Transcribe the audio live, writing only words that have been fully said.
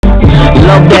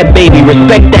love that baby,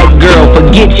 respect that girl.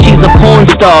 Forget she's a porn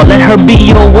star, let her be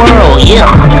your world. Yeah.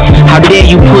 How dare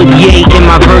you put yay in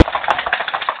my verse?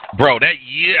 Bro, that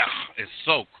yeah is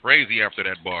so crazy after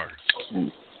that bar.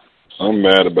 I'm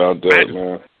mad about that,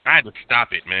 man. I had to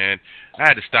stop it, man. I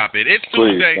had to stop it. It's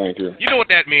Please, Tuesday. thank you. You know what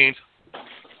that means?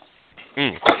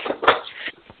 Means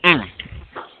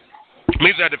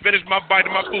I had to finish my bite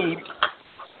of my food.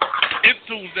 It's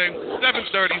Tuesday,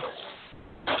 7:30.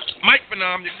 Mike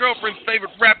Phenom, your girlfriend's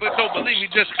favorite rapper. Don't believe me,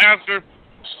 just ask her.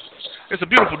 It's a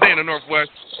beautiful day in the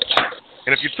Northwest.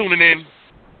 And if you're tuning in,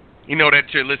 you know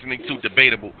that you're listening to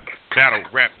Debatable Battle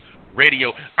Rap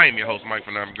Radio. I am your host, Mike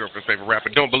Phenom, your girlfriend's favorite rapper.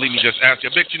 Don't believe me, just ask her.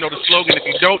 I bet you know the slogan. If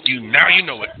you don't, now you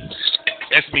know it.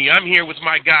 That's me. I'm here with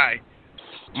my guy,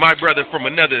 my brother from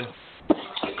another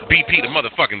BP, the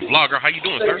motherfucking vlogger. How you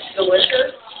doing, sir?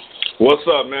 What's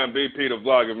up, man? BP the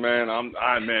vlogger, man.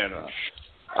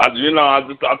 I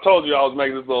told you I was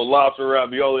making this little lobster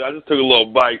ravioli. I just took a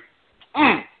little bite.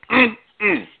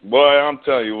 Boy, I'm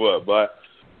telling you what, boy.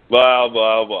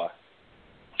 Boy.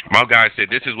 My guy said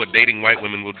this is what dating white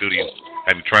women will do to you.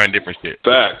 Have you trying different shit?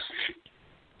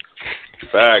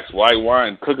 Facts. White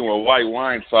wine, cooking with white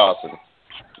wine sauce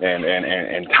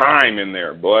and thyme in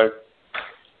there, boy.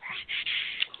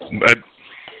 But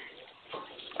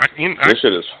this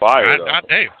shit is fire, though.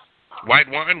 Hey, white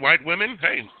wine, white women,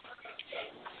 hey.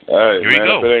 Hey, here man, you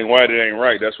go. If it ain't white, it ain't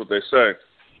right. That's what they say.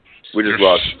 We just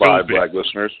lost 5 black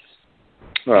listeners.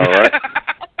 All right.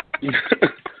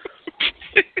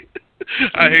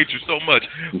 I hate you so much.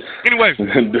 Anyway,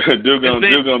 dude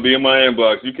gonna be in my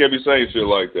inbox. You can't be saying shit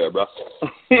like that, bro.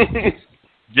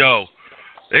 Yo,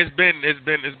 it's been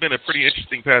a pretty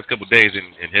interesting past couple of days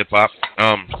in hip hop.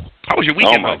 How was your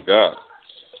weekend? Oh my god.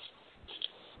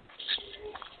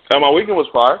 My weekend was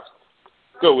fire.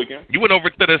 Good weekend. You went over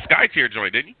to the Sky Tier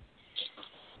joint, didn't you?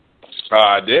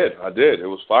 I did. It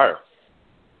was fire.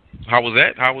 How was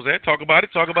that? Talk about it.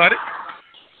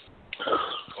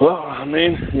 Well, I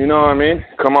mean, you know what I mean?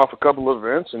 Come off a couple of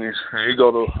events, and you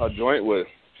go to a joint with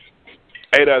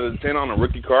 8 out of 10 on a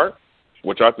rookie card,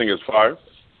 which I think is fire.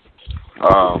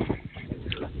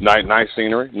 Nice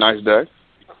scenery, nice day.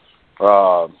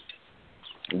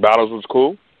 Battles was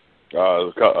cool.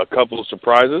 A couple of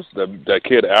surprises. That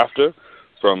kid After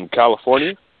from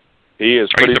California, he is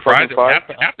pretty fucking fire.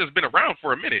 After's been around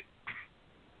for a minute.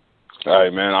 All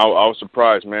right, man. I was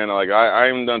surprised, man. Like I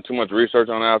haven't done too much research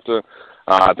on After.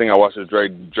 I think I watched the Dre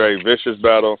Vicious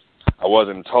battle. I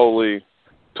wasn't totally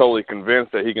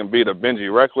convinced that he can beat a Benji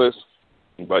Reckless,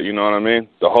 but you know what I mean.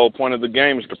 The whole point of the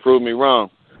game is to prove me wrong,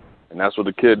 and that's what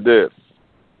the kid did.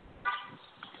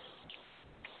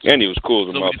 And he was cool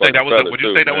as a motherfucker. Would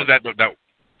you say that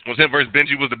was him versus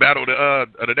Benji was the battle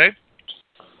of the day?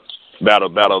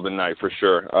 Battle of the night for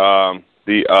sure. What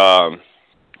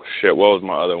was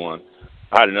my other one?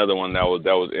 I had another one that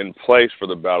was in place for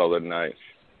the battle of the night.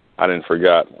 I didn't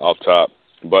forget off top,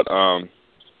 but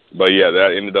yeah,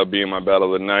 that ended up being my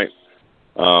battle of the night.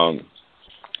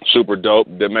 Super dope.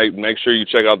 Make sure you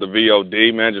check out the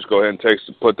VOD, man. Just go ahead and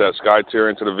put that Sky Tier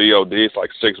into the VOD. It's like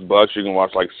 $6. You can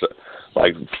watch like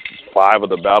 5 of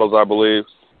the battles, I believe.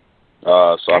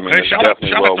 So I mean, it's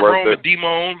definitely well worth it.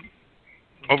 D-Moan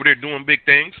over there doing big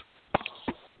things.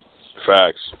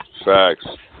 Facts.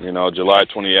 You know, July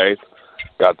 28th,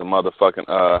 got the motherfucking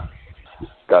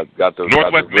got the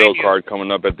real card coming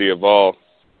up at the Evolve,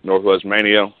 Northwest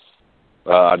Mania.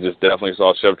 I just definitely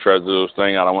saw Chef Trez do his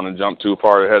thing. I don't want to jump too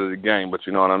far ahead of the game, but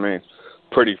you know what I mean.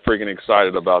 Pretty freaking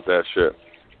excited about that shit.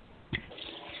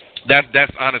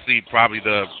 That's honestly probably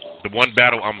the one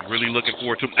battle I'm really looking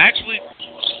forward to. Actually,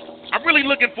 I'm really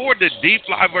looking forward to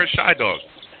D-Fly versus Shy Dog.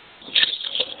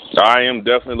 I am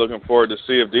definitely looking forward to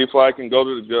see if D-Fly can go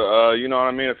to the, you know what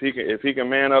I mean, if he can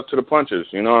man up to the punches,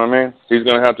 you know what I mean? He's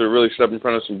going to have to really step in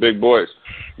front of some big boys.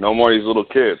 No more of these little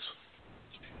kids.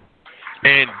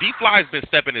 And D-Fly's been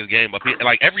stepping his game up.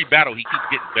 Like every battle, he keeps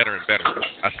getting better and better.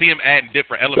 I see him adding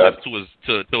different elements to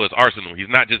his arsenal. He's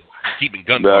not just keeping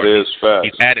gun bars. That is fast.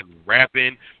 He's adding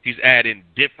rapping. He's adding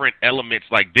different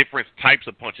elements, like different types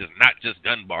of punches, not just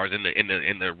gun bars. In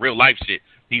the real life shit,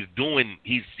 he's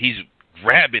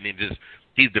grabbing and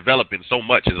he's developing so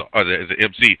much as an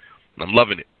MC. And I'm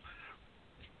loving it.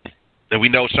 And we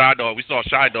know Shy Dog. We saw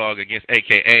Shy Dog against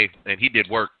AKA, and he did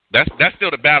work. That's still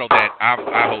the battle that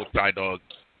I hold Shy Dog.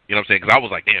 You know what I'm saying? Because I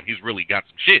was like, damn, he's really got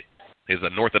some shit. His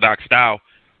unorthodox style.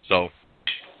 So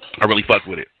I really fuck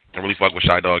with it. I really fuck with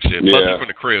Shy Dog shit. Plus he's from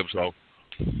the crib, so.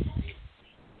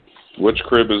 Which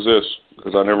crib is this?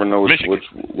 Because I never know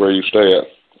where you stay at.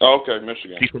 Oh, okay,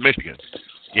 Michigan. He's from Michigan.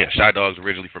 Yeah, Shy Dog's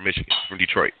originally from Michigan, from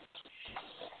Detroit.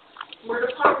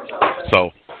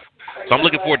 So, So I'm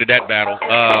looking forward to that battle.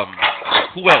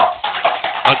 Who else?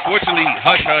 Unfortunately,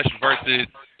 Hush Hush versus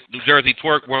New Jersey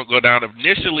Twerk won't go down.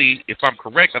 Initially, if I'm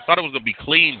correct, I thought it was going to be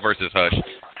Clean versus Hush,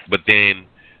 but then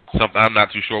I'm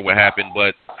not too sure what happened.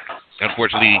 But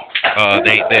unfortunately,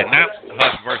 they announced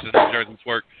Hush versus New Jersey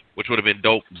Twerk, which would have been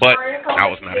dope, but that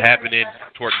was not happening.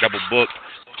 Twerk double booked.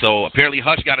 So apparently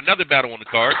Hush got another battle on the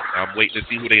card. I'm waiting to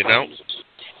see who they announce.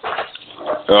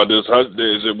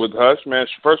 Is it with Hush, man?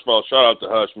 First of all, shout out to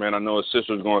Hush, man. I know his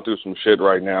sister's going through some shit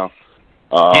right now.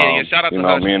 Yeah, shout out to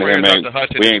Hush. Me and him we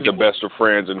ain't the best of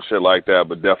friends and shit like that,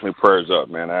 but definitely prayers up,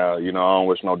 man. I don't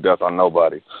wish no death on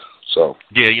nobody. So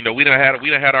yeah, we done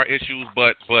had our issues,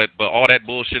 but all that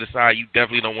bullshit aside, you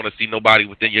definitely don't want to see nobody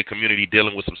within your community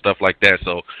dealing with some stuff like that.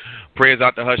 So prayers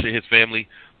out to Hush and his family.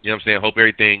 You know what I'm saying? Hope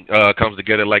everything comes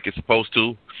together like it's supposed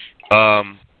to.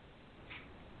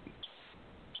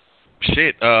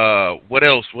 What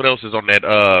else is on that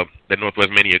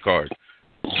Northwest Mania card?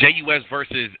 JUS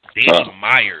versus Danny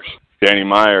Myers. Danny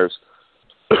Myers.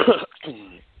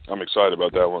 I'm excited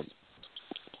about that one.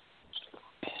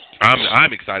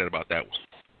 I'm excited about that one.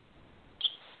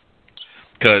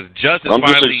 Because Just is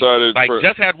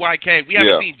Just had YK. We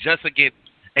haven't seen Just against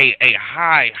a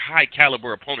high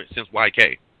caliber opponent since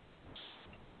YK.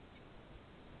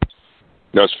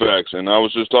 That's facts. And I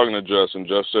was just talking to Just, and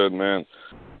Just said, man,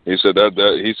 he said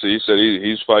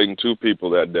he's fighting two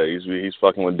people that day. He's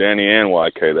fucking with Danny and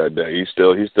YK that day. He's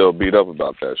still beat up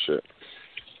about that shit.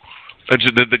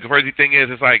 The crazy thing is,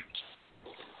 it's like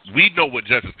we know what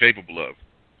Just is capable of.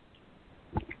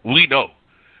 We know.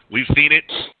 We've seen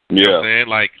it. You know what I'm saying?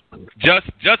 Like Just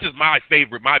is my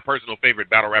personal favorite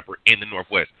battle rapper in the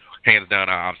Northwest. Hands down.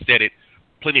 I've said it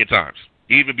plenty of times.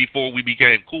 Even before we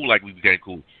became cool like we became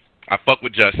cool. I fuck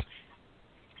with Just.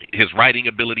 His writing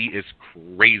ability is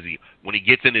crazy. When he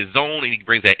gets in his zone and he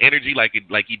brings that energy like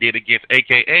he did against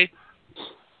AKA,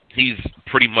 he's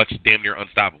pretty much damn near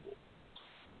unstoppable.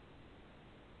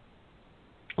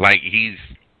 Like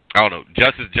I don't know.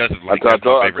 Just is like I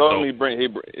told him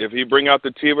if he bring out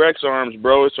the T-Rex arms,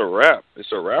 bro, it's a wrap.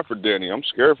 It's a wrap for Danny. I'm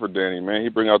scared for Danny, man. He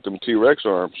bring out them T-Rex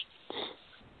arms.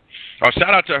 Oh,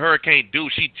 shout out to Hurricane Dew.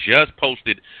 She just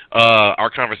posted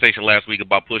our conversation last week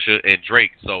about Pusha and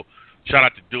Drake. So shout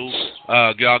out to Dew.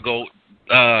 Y'all go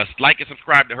like and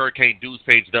subscribe to Hurricane Dew's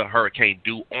page, The Hurricane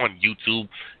Dew, on YouTube.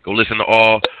 Go listen to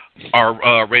all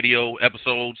our radio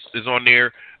episodes is on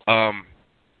there.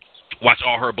 Watch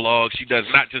all her blogs. She does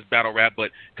not just battle rap,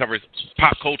 but covers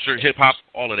pop culture, hip hop,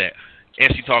 all of that.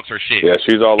 And she talks her shit. Yeah,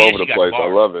 she's all over the place.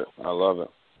 Bars. I love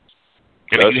it.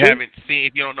 And if you haven't seen,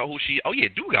 if you don't know who she, oh yeah,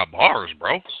 Dude got bars,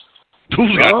 bro.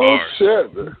 Dude's got bars.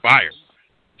 Shit. Fire.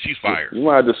 She's fire. You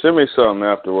might have to send me something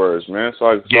afterwards, man, so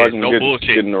I can get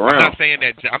getting around. I'm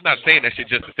not saying that shit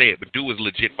just to say it, but Dude is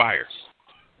legit fire.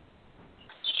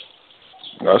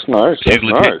 That's nice. That's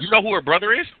nice. You know who her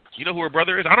brother is? I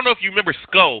don't know if you remember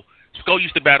Skull. Skull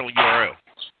used to battle in URL.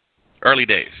 Early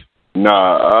days.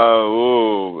 Nah,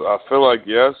 I feel like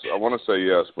yes. I want to say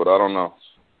yes, but I don't know.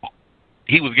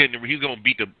 He was gonna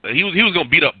beat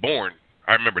up Bourne.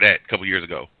 I remember that a couple years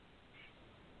ago.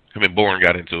 Him and Bourne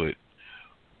got into it.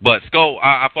 But Skull,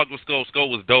 I fucked with Skull. Skull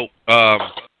was dope. I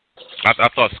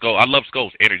thought Skull. I love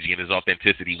Skull's energy and his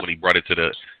authenticity when he brought it to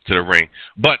the ring.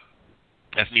 But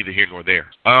that's neither here nor there.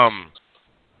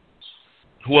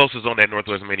 Who else is on that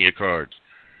Northwest Mania card?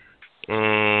 Okay,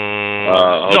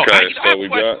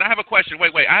 I have a question.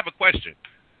 Wait. I have a question.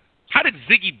 How did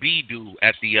Ziggy B do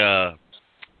at the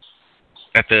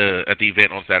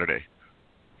event on Saturday?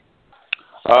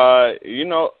 All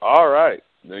right.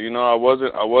 I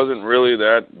wasn't really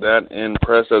that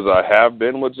impressed as I have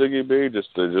been with Ziggy B.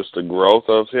 Just the growth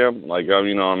of him. Like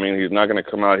he's not going to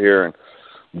come out here and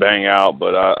bang out,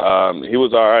 but he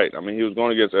was all right. I mean, he was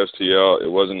going against STL. It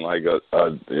wasn't like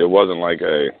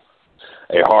a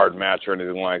hard match or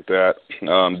anything like that.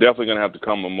 Definitely going to have to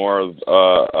come more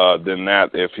than that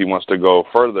if he wants to go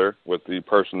further with the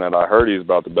person that I heard he's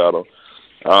about to battle.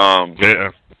 But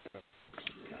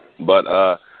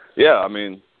I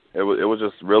mean, it was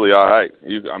just really all right.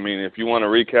 If you want to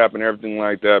recap and everything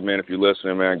like that, man, if you're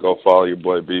listening, man, go follow your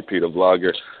boy BP the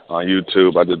Vlogger on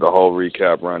YouTube. I did the whole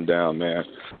recap rundown, man,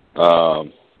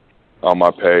 on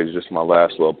my page, just my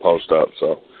last little post up.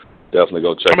 So definitely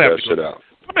go check that shit out.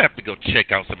 I'm going to have to go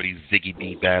check out some of these Ziggy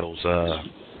B battles,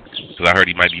 because I heard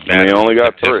he might be battling. He only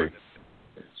got 3.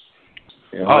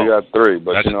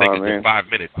 But you know what I mean? 5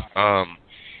 minutes.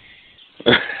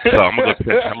 So I'm gonna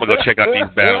go check out these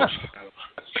battles.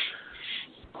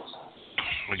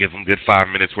 I'm gonna give him a good 5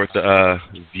 minutes worth of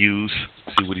views.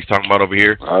 See what he's talking about over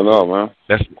here. I know, man.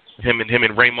 That's him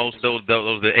and Ramos. Those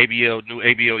the ABL new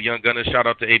ABL Young Gunners. Shout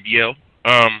out to ABL.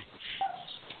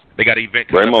 They got an event.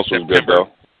 Ramos was good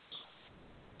though.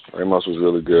 Ramos was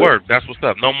really good. Word, that's what's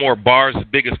up. No more bars as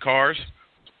big as cars.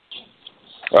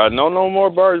 No more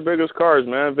bars, biggest cars,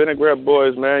 man. Vinaigrette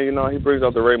Boys, man. You know, he brings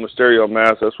out the Rey Mysterio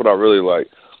mask. That's what I really like.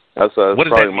 That's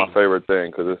probably my favorite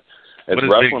thing because it's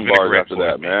wrestling bars after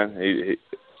that, man.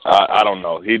 I don't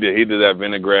know. He did that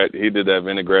vinaigrette. He did that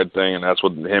vinaigrette thing, and that's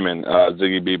what him and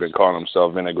Ziggy B been calling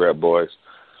themselves, Vinaigrette Boys.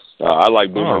 I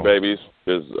like Boomer Babies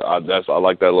because I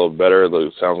like that a little better.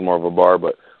 It sounds more of a bar,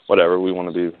 but whatever. We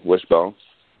want to be Wishbone.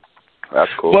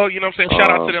 That's cool. Well, you know what I'm saying? Shout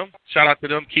out to them. Shout out to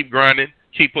them. Keep grinding.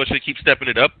 Keep pushing. Keep stepping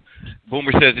it up.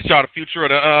 Boomer says it's y'all the future of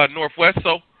the Northwest,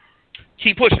 so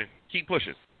keep pushing. Keep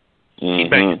pushing. Mm-hmm.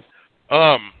 Keep banging.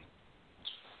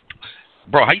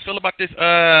 Bro, how you feel about this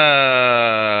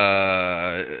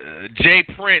Jay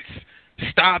Prince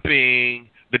stopping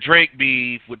the Drake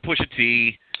beef with Pusha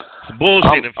T? Some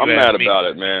bullshit. I'm mad about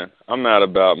it, man. I'm mad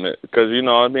about it because, you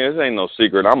know, I mean, this ain't no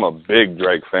secret. I'm a big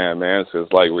Drake fan, man, since,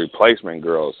 like, Replacement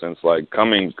Girl, since, like,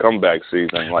 comeback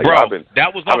season. Like, bro,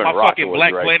 that was on my fucking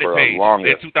Black Planet page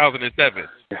in 2007.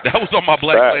 That was on my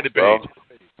Black Planet page.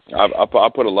 I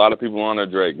put a lot of people on there,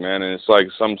 Drake, man, and it's like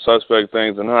some suspect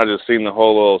things, and then I just seen the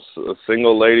whole little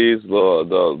single ladies,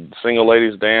 the single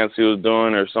ladies dance he was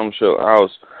doing or some shit.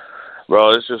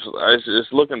 Bro,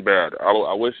 it's looking bad.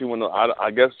 I wish he wouldn't.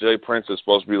 I guess Jay Prince is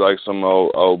supposed to be like some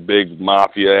old big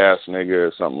mafia ass nigga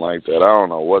or something like that. I don't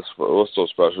know what's so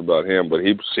special about him, but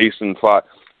he ceased and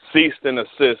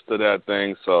assist to that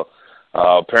thing. So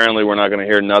apparently we're not going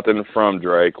to hear nothing from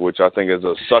Drake, which I think is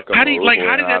a sucker move. I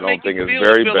don't think it's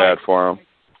very bad for him.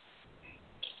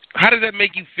 How does that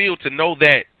make you feel to know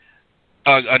that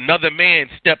another man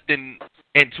stepped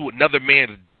into another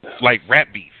man's like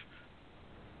rap beef?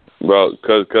 Bro,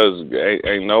 cause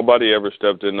ain't nobody ever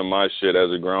stepped into my shit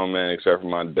as a grown man except for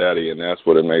my daddy, and that's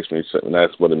what it makes me.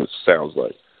 That's what it sounds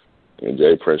like. And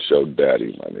Jay Prince showed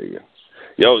daddy, my nigga.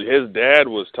 Yo, his dad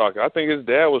was talking. I think his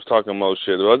dad was talking most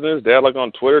shit. Wasn't his dad like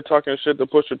on Twitter talking shit to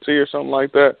Pusha T or something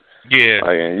like that? Yeah.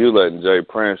 Like, and you letting Jay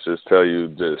Prince just tell you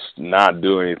just not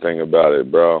do anything about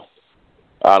it, bro.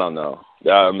 I don't know.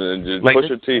 I mean, just like,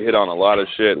 Pusha T hit on a lot of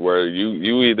shit where you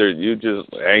just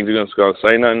ain't just gonna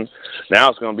say nothing. Now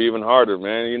it's gonna be even harder,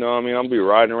 man. You know what I mean? I'm gonna be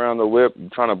riding around the whip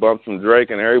trying to bump some Drake,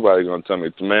 and everybody gonna tell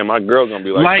me, man, my girl's gonna be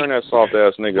like turn that soft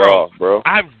ass nigga off, bro.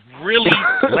 I really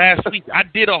last week I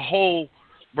did a whole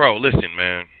listen,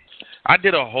 man. I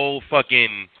did a whole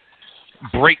fucking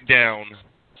breakdown,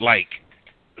 like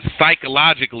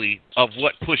psychologically, of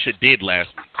what Pusha did last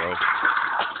week, bro.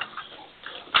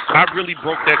 I really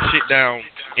broke that shit down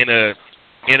in a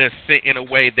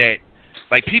way that,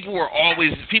 like, the only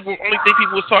thing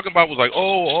people was talking about was like,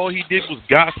 oh, all he did was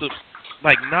gossip.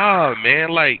 Like, nah, man,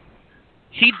 like,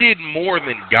 he did more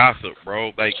than gossip,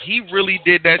 bro. Like, he really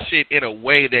did that shit in a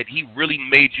way that he really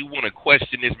made you want to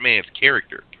question this man's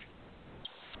character.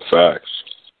 Facts.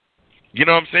 You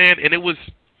know what I'm saying? And it was,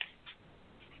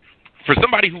 for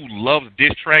somebody who loves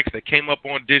diss tracks, that came up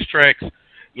on diss tracks,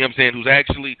 you know what I'm saying, who's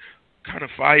actually kind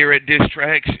of fire at diss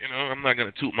tracks. You know, I'm not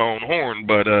going to toot my own horn,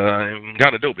 but I'm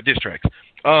kind of dope at diss tracks.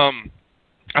 I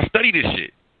study this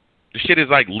shit. This shit is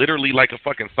like literally like a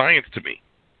fucking science to me.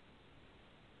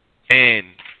 And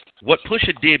what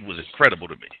Pusha did was incredible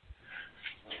to me.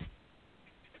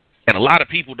 And a lot of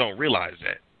people don't realize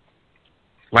that.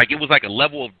 Like, it was like a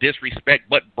level of disrespect,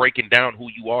 but breaking down who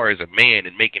you are as a man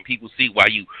and making people see why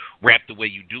you rap the way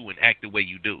you do and act the way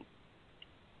you do.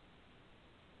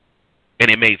 And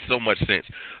it made so much sense.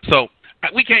 So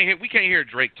we can't hear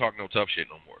Drake talk no tough shit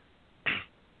no more.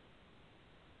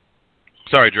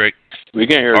 Sorry, Drake. We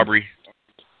can't hear Aubrey.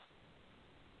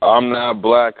 I'm not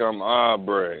black. I'm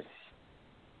Aubrey.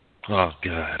 Oh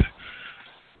God.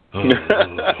 Oh.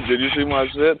 Did you see my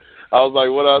shit? I was like,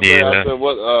 what I said? Yeah. I said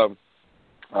what?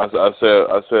 I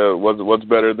said what's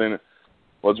better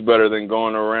than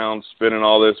going around spending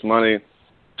all this money,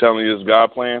 telling you it's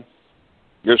God plan?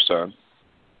 Your son.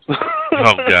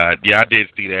 Oh God, yeah, I did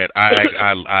see that.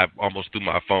 I almost threw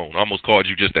my phone. I almost called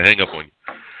you just to hang up on you.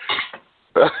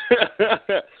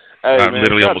 Hey, I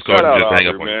literally almost called you just to hang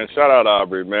up on you. Shout out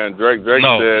Aubrey, man. Drake said, man,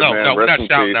 no, we're not rest in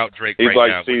shouting peace. out Drake He's right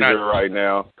like now. Caesar right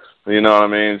now. You know what I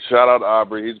mean? Shout out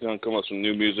Aubrey. He's gonna come up with some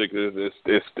new music.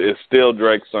 It's still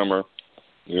Drake summer.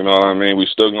 You know what I mean? We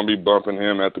still gonna be bumping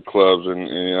him at the clubs and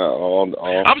all.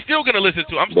 I'm still gonna listen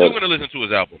to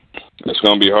his album. It's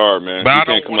gonna be hard, man. But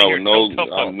you can't come out with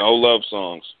no love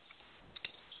songs.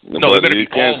 No, but you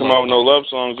can't come out with no love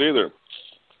songs either.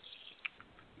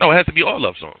 No, it has to be all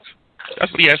love songs.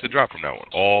 That's what he has to drop from now on.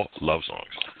 All love songs.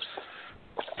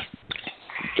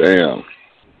 Damn.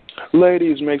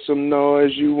 Ladies, make some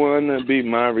noise. You wanna be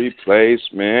my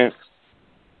replacement?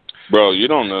 Bro, you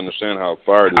don't understand how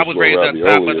fire this I was raised up top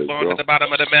ravioli of the is, bone bro. at the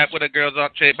bottom of the map with the girls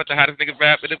off trade, but the hottest niggas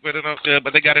rap, but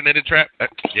they got it in the trap.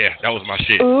 Yeah, that was my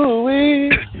shit. Ooh-wee.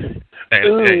 Hey,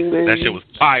 that shit was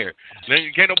fire.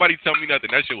 Can't nobody tell me nothing.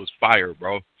 That shit was fire,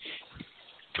 bro.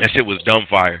 That shit was dumb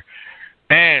fire.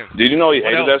 And did you know he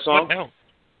hated that song?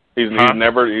 He's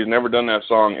never done that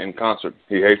song in concert.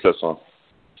 He hates that song.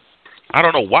 I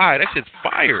don't know why. That shit's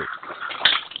fire.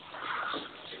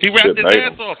 He rapped his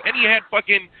ass off, and he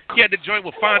had the joint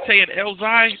with Fonte and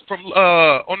Elzai from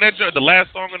on that joint, the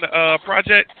last song on the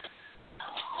project.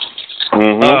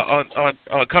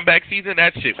 On Comeback Season.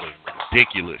 That shit was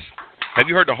ridiculous. Have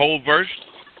you heard the whole verse?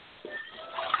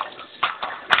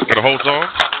 Or the whole song?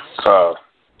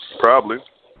 Probably.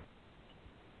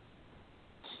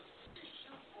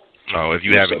 No, if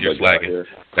you haven't, you're slacking.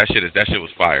 That shit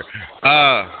was fire.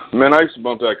 Man, I used to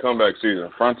bump that Comeback Season,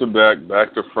 front to back,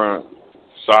 back to front,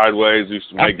 sideways. Used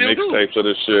to make mixtapes of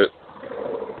this shit.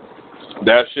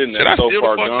 That shit is so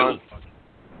far gone.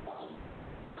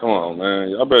 Come on, man,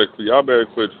 y'all better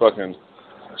quit fucking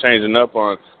changing up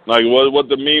on like what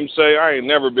the memes say. I ain't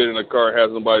never been in a car and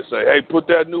had somebody say, "Hey, put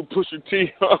that new Pusha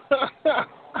T on."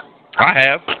 I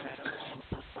have.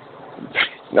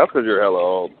 That's because you're hella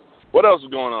old. What else is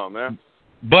going on, man?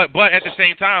 But at the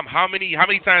same time, how many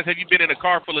times have you been in a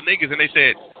car full of niggas and they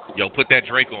said, "Yo, put that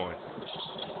Drake on"?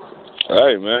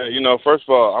 Hey, man, first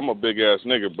of all, I'm a big ass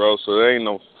nigga, bro. So there ain't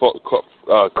no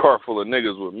car full of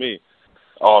niggas with me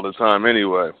all the time,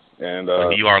 anyway. And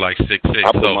you are like 6'6".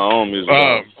 I put my own music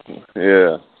on.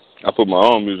 Yeah, I put my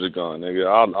own music on, nigga.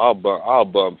 I'll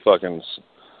bump fucking.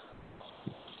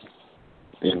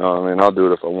 You know what I mean? I'll do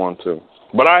it if I want to.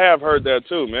 But I have heard that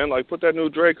too, man. Like, put that new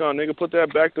Drake on, nigga. Put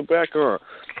that back to back on.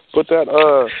 Put that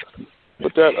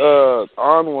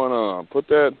on one on. Put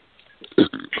that.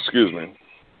 Excuse me.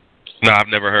 No, I've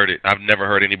never heard it. I've never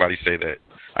heard anybody say that.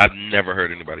 I've never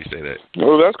heard anybody say that.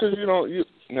 Well, that's because you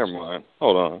never mind.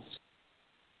 Hold on.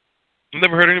 I've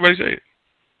never heard anybody say it.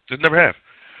 Just never have.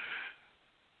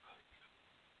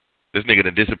 This nigga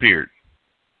done disappeared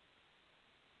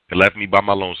and left me by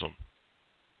my lonesome.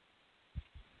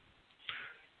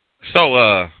 So,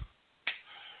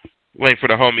 waiting for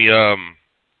the homie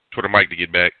Twitter Mike to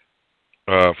get back.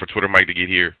 For Twitter Mike to get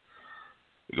here.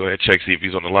 Go ahead and check, see if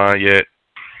he's on the line yet.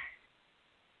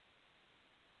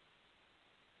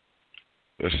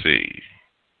 Let's see.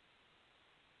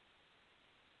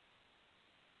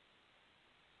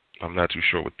 I'm not too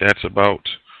sure what that's about.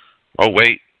 Oh,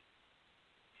 wait.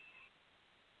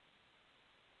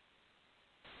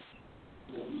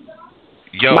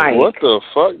 Yo, Mike. What the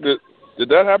fuck? Did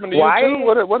that happen to you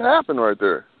too? What happened right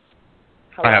there?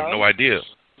 Hello? I have no idea.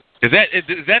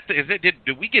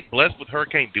 Did we get blessed with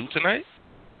Hurricane Dew tonight?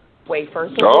 Wait,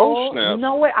 first of all, snap. You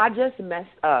know what? I just messed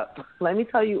up. Let me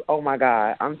tell you. Oh my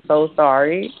God, I'm so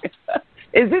sorry.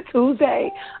 Is it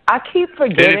Tuesday? I keep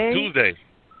forgetting. It is Tuesday.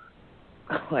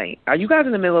 Wait, are you guys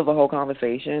in the middle of a whole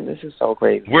conversation? This is so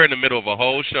crazy. We're in the middle of a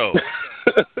whole show.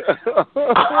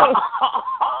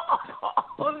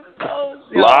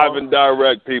 Live and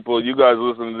direct, people. You guys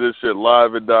listen to this shit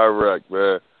live and direct,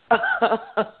 man.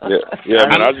 Yeah,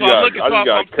 man. I just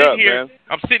got cut, man.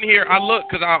 I'm sitting here. I look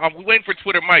because I'm waiting for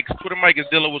Twitter Mike. Twitter Mike is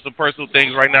dealing with some personal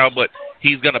things right now, but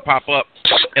he's gonna pop up.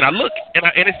 And I look, and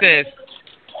it says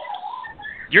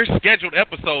your scheduled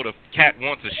episode of Cat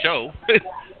Wants a Show.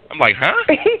 I'm like, huh?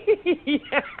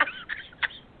 Yeah.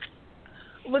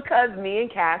 Because me and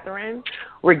Catherine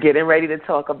were getting ready to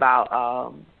talk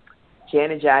about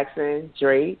Janet Jackson,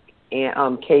 Drake,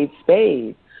 and Kate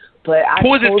Spade. But I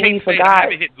totally forgot. I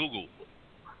haven't hit Google.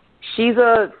 She's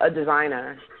a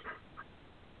designer.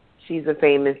 She's a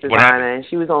famous designer, and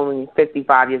she was only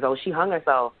 55 years old. She hung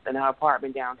herself in her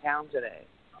apartment downtown today.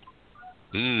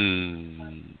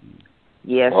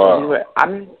 Yeah, so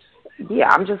I'm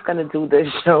just gonna do this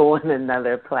show on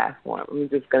another platform. I'm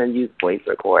just gonna use voice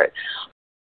record.